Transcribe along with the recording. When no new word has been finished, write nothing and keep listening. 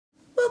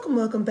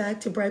Welcome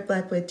back to Bright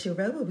Blackwood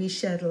Tarot, where we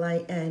shed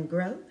light and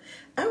grow.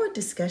 Our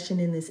discussion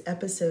in this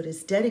episode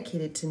is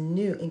dedicated to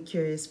new and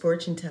curious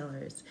fortune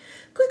tellers.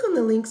 Click on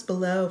the links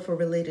below for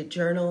related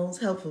journals,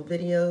 helpful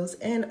videos,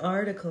 and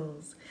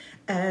articles.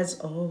 As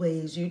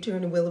always, you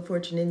turn the wheel of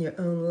fortune in your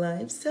own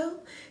life, so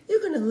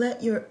you're going to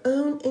let your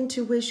own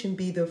intuition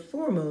be the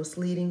foremost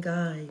leading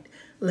guide.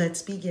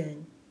 Let's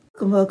begin.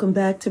 Welcome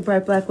back to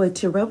Bright Blackwood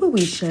Tarot, where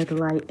we shed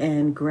light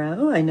and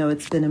grow. I know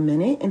it's been a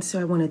minute, and so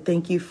I want to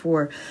thank you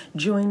for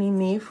joining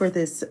me for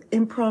this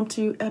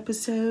impromptu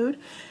episode.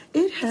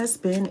 It has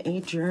been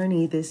a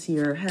journey this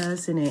year,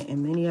 hasn't it?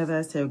 And many of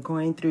us are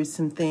going through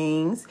some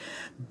things,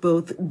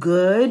 both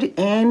good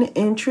and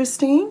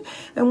interesting.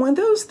 And when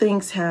those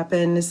things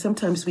happen,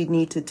 sometimes we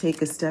need to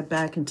take a step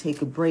back and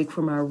take a break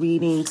from our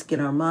readings, get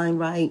our mind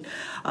right.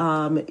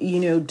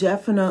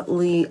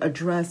 Definitely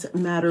address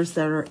matters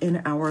that are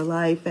in our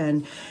life.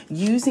 And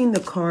using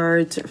the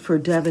cards for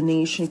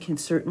divination can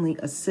certainly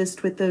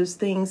assist with those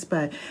things.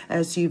 But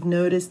as you've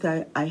noticed,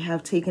 I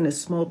have taken a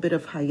small bit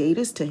of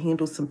hiatus to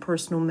handle some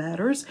personal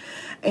matters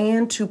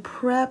and to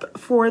prep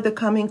for the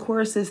coming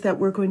courses that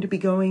we're going to be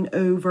going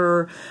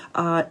over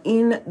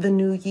in the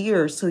new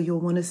year. So you'll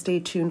want to stay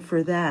tuned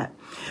for that.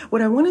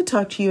 What I want to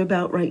talk to you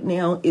about right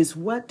now is,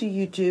 what do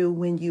you do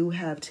when you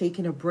have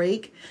taken a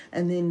break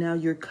and then now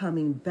you're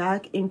coming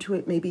back into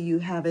it? Maybe you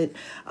haven't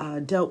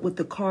dealt with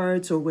the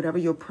cards or whatever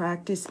your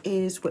practice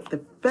is. What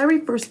the very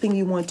first thing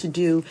you want to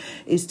do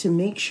is to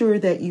make sure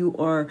that you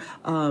are,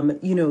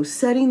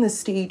 setting the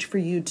stage for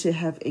you to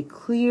have a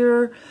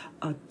clear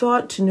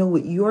thought, to know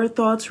what your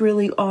thoughts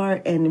really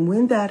are. And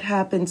when that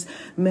happens,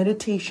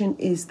 meditation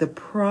is the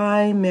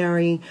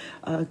primary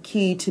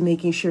key to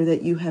making sure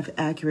that you have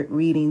accurate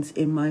readings,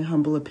 in my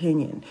humble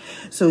opinion.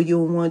 So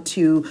you'll want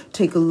to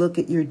take a look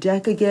at your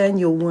deck again.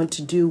 You'll want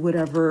to do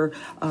whatever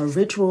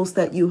rituals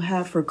that you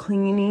have for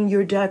cleaning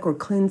your deck or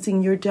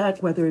cleansing your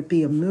deck, whether it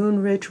be a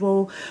moon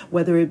ritual,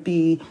 whether it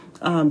be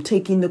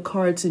taking the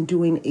cards and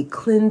doing a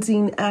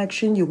cleansing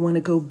action. You want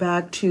to go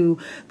back to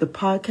the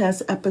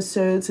podcast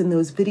episodes and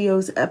those videos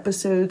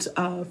episodes.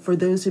 For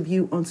those of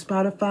you on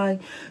Spotify,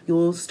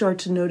 you'll start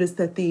to notice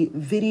that the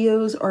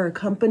videos are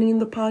accompanying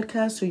the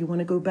podcast. So you want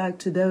to go back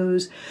to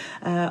those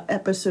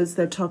episodes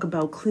that talk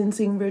about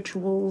cleansing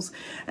rituals.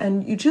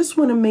 And you just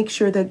want to make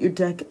sure that your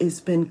deck has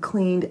been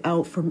cleaned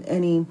out from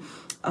any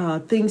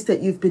things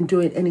that you've been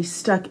doing, any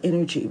stuck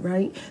energy,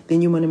 right?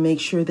 Then you want to make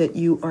sure that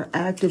you are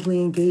actively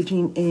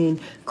engaging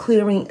in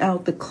clearing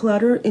out the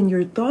clutter in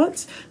your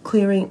thoughts,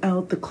 clearing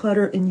out the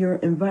clutter in your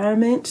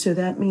environment. So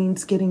that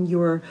means getting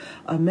your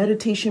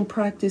meditation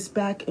practice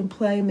back in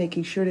play,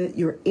 making sure that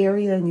your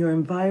area and your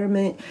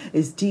environment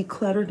is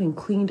decluttered and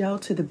cleaned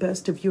out to the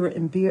best of your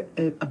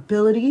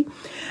ability.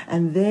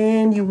 And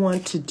then you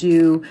want to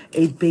do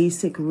a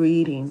basic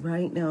reading,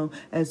 right? Now,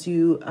 as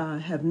you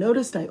have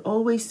noticed, I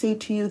always say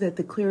to you that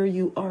the clearer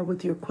you are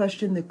with your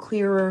question, the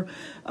clearer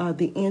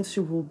the answer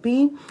will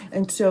be.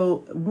 And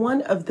so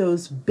one of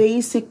those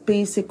basic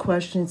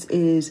questions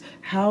is,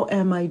 how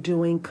am I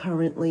doing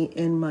currently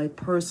in my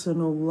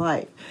personal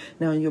life?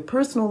 Now, in your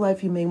personal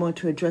life, you may want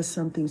to address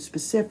something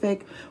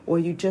specific, or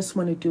you just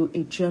want to do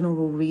a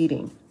general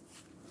reading.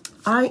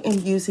 I am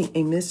using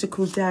a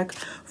mystical deck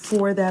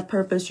for that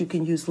purpose. You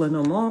can use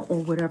Lenormand or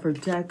whatever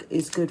deck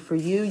is good for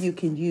you. You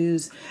can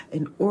use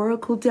an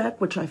oracle deck,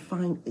 which I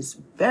find is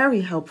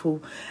very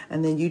helpful.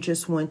 And then you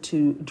just want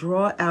to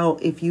draw out,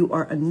 if you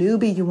are a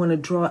newbie, you want to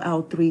draw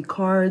out 3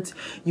 cards.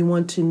 You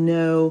want to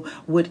know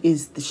what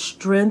is the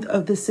strength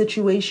of the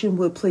situation,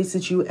 what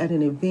places you at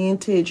an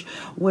advantage,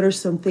 what are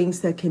some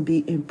things that can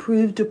be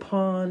improved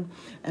upon,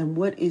 and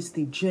what is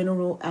the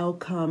general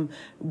outcome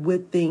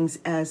with things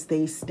as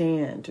they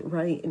stand,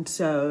 right? And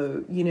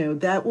so,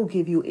 that will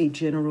give you a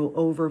general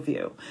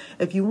overview.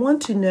 If you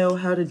want to know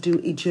how to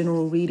do a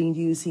general reading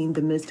using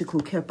the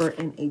mystical Kipper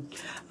and in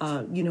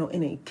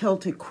a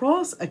Celtic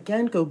cross,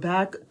 again, go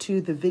back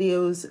to the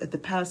videos, the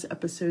past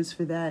episodes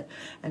for that,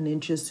 and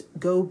then just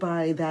go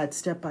by that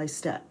step by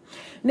step.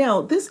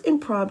 Now, this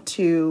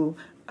impromptu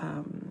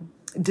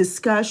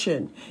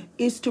discussion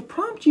is to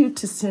prompt you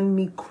to send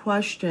me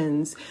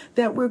questions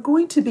that we're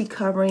going to be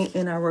covering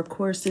in our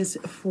courses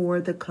for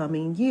the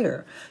coming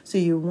year. So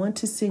you want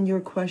to send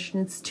your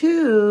questions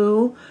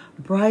to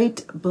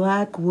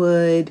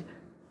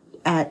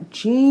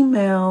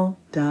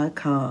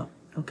brightblackwood@gmail.com.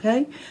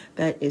 Okay,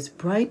 that is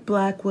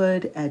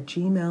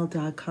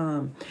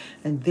brightblackwood@gmail.com.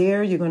 And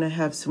there you're going to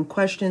have some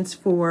questions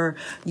for,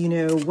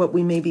 what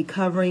we may be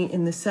covering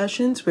in the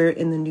sessions. We're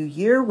in the new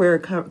year. We're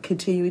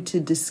continuing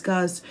to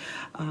discuss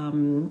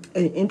an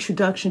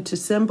introduction to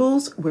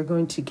symbols. We're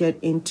going to get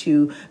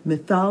into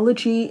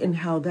mythology and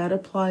how that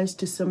applies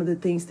to some of the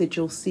things that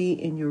you'll see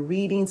in your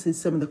readings and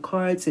some of the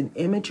cards and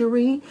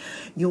imagery.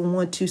 You'll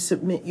want to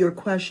submit your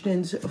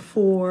questions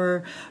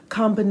for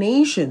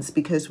combinations,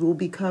 because we'll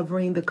be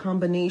covering the combinations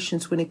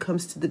combinations when it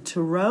comes to the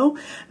tarot,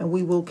 and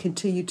we will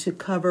continue to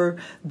cover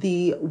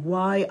the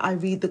Why I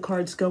Read the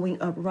Cards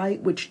Going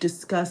Upright, which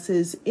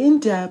discusses in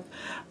depth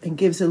and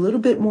gives a little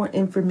bit more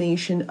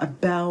information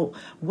about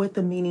what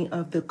the meaning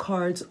of the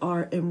cards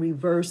are in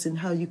reverse and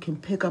how you can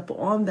pick up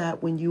on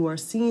that when you are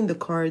seeing the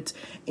cards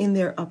in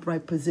their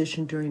upright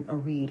position during a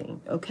reading.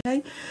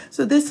 Okay,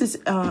 so this is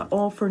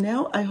all for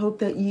now. I hope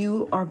that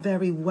you are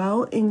very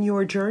well in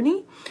your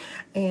journey.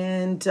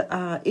 And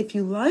if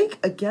you like,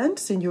 again,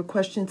 send your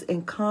questions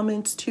and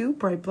comments to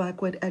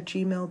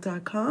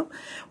brightblackwood@gmail.com,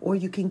 or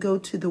you can go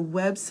to the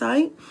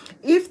website.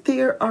 If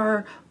there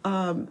are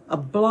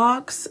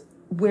blocks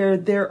where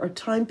there are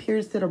time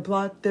periods that are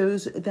blocked,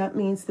 that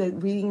means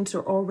that readings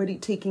are already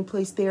taking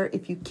place there.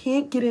 If you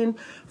can't get in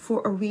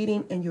for a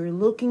reading and you're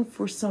looking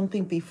for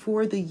something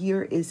before the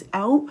year is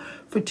out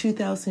for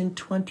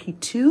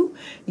 2022,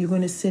 you're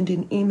going to send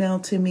an email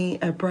to me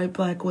at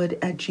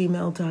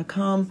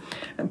brightblackwood@gmail.com,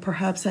 and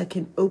perhaps I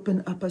can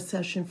open up a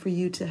session for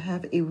you to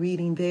have a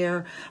reading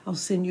there. I'll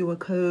send you a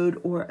code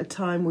or a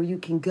time where you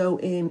can go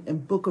in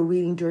and book a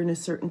reading during a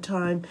certain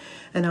time,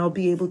 and I'll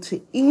be able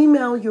to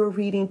email your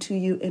reading to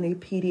you in a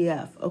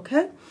PDF.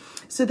 Okay,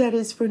 so that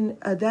is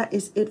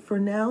it for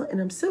now,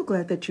 and I'm so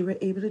glad that you were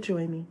able to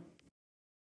join me.